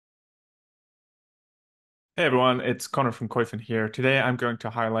Hey everyone, it's Connor from Koyfin here. Today I'm going to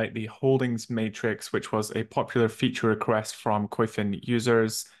highlight the holdings matrix, which was a popular feature request from Koyfin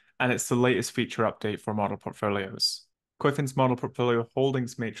users, and it's the latest feature update for model portfolios. Koyfin's model portfolio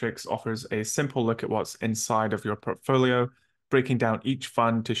holdings matrix offers a simple look at what's inside of your portfolio, breaking down each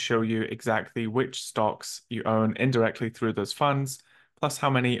fund to show you exactly which stocks you own indirectly through those funds, plus how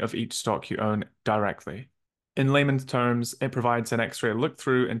many of each stock you own directly. In layman's terms, it provides an X-ray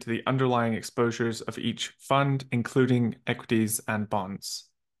look-through into the underlying exposures of each fund, including equities and bonds.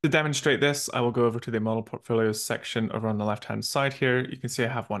 To demonstrate this, I will go over to the model portfolios section over on the left-hand side here. You can see I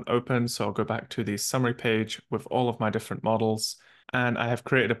have one open, so I'll go back to the summary page with all of my different models. And I have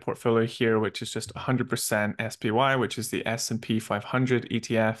created a portfolio here, which is just 100% SPY, which is the S&P 500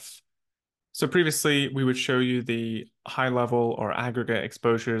 ETF. So previously, we would show you the high level or aggregate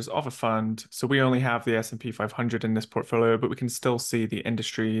exposures of a fund. So we only have the S&P 500 in this portfolio, but we can still see the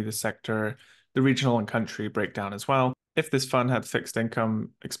industry, the sector, the regional and country breakdown as well. If this fund had fixed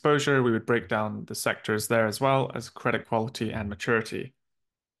income exposure, we would break down the sectors there as well as credit quality and maturity.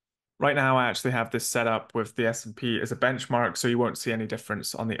 Right now, I actually have this set up with the S&P as a benchmark, so you won't see any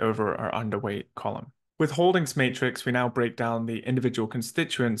difference on the over or underweight column. With holdings matrix, we now break down the individual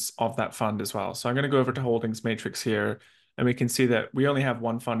constituents of that fund as well. So I'm going to go over to holdings matrix here, and we can see that we only have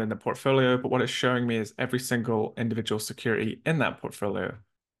one fund in the portfolio, but what it's showing me is every single individual security in that portfolio,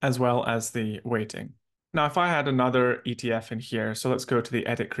 as well as the weighting. Now, if I had another ETF in here, so let's go to the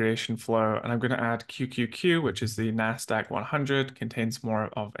edit creation flow, and I'm going to add QQQ, which is the NASDAQ 100, contains more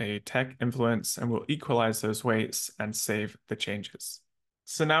of a tech influence, and we'll equalize those weights and save the changes.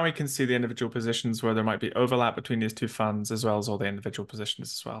 So now we can see the individual positions where there might be overlap between these two funds, as well as all the individual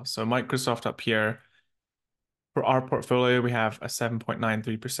positions as well. So Microsoft up here, for our portfolio, we have a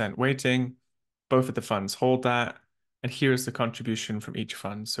 7.93% weighting. Both of the funds hold that. And here's the contribution from each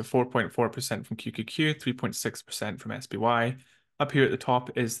fund. So 4.4% from QQQ, 3.6% from SPY. Up here at the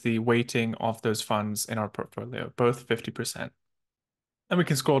top is the weighting of those funds in our portfolio, both 50%. And we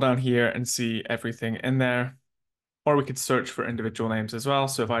can scroll down here and see everything in there. Or we could search for individual names as well.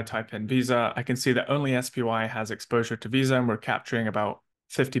 So if I type in Visa, I can see that only SPY has exposure to Visa, and we're capturing about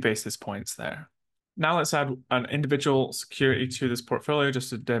 50 basis points there. Now let's add an individual security to this portfolio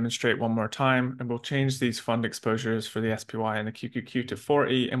just to demonstrate one more time. And we'll change these fund exposures for the SPY and the QQQ to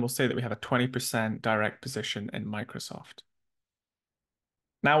 40, and we'll say that we have a 20% direct position in Microsoft.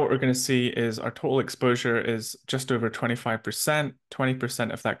 Now what we're going to see is our total exposure is just over 25%.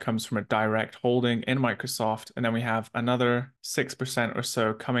 20% of that comes from a direct holding in Microsoft, and then we have another 6% or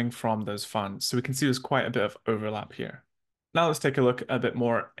so coming from those funds. So we can see there's quite a bit of overlap here. Now let's take a look at a bit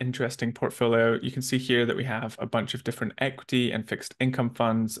more interesting portfolio. You can see here that we have a bunch of different equity and fixed income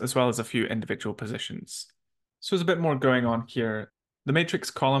funds, as well as a few individual positions. So there's a bit more going on here. The matrix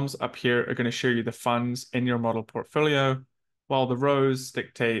columns up here are going to show you the funds in your model portfolio, while the rows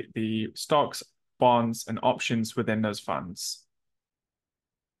dictate the stocks, bonds, and options within those funds.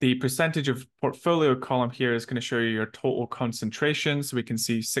 The percentage of portfolio column here is going to show you your total concentration. So we can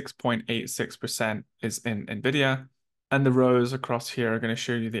see 6.86% is in NVIDIA. And the rows across here are going to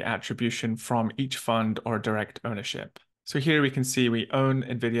show you the attribution from each fund or direct ownership. So here we can see we own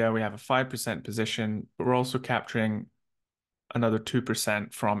NVIDIA, we have a 5% position, but we're also capturing another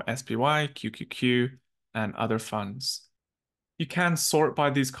 2% from SPY, QQQ, and other funds. You can sort by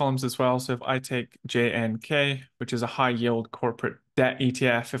these columns as well. So if I take JNK, which is a high yield corporate debt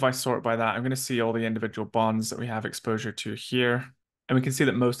ETF, if I sort by that, I'm going to see all the individual bonds that we have exposure to here. And we can see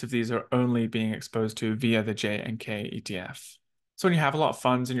that most of these are only being exposed to via the JNK ETF. So when you have a lot of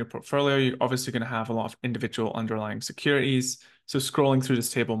funds in your portfolio, you're obviously going to have a lot of individual underlying securities. So scrolling through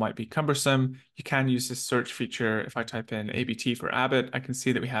this table might be cumbersome. You can use this search feature. If I type in ABT for Abbott, I can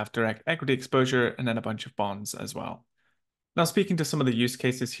see that we have direct equity exposure and then a bunch of bonds as well. Now, speaking to some of the use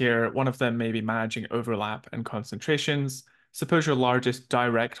cases here, one of them may be managing overlap and concentrations. Suppose your largest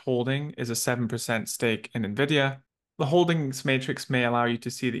direct holding is a 7% stake in NVIDIA. The holdings matrix may allow you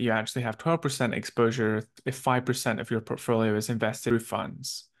to see that you actually have 12% exposure if 5% of your portfolio is invested through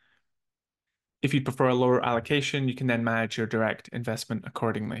funds. If you prefer a lower allocation, you can then manage your direct investment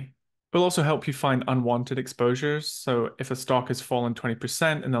accordingly. It will also help you find unwanted exposures. So if a stock has fallen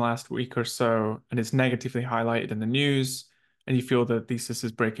 20% in the last week or so and is negatively highlighted in the news, and you feel the thesis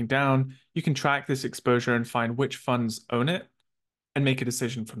is breaking down, you can track this exposure and find which funds own it and make a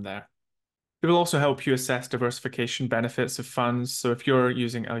decision from there. It will also help you assess diversification benefits of funds. So if you're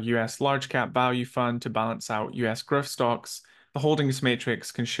using a US large cap value fund to balance out US growth stocks, the holdings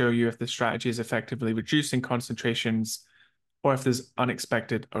matrix can show you if the strategy is effectively reducing concentrations or if there's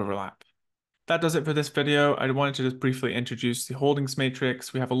unexpected overlap. That does it for this video. I wanted to just briefly introduce the holdings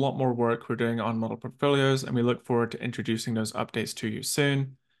matrix. We have a lot more work we're doing on model portfolios, and we look forward to introducing those updates to you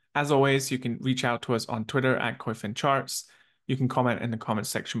soon. As always, you can reach out to us on Twitter at Koyfin Charts. You can comment in the comments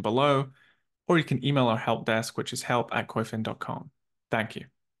section below, or you can email our help desk, which is help@koyfin.com. Thank you.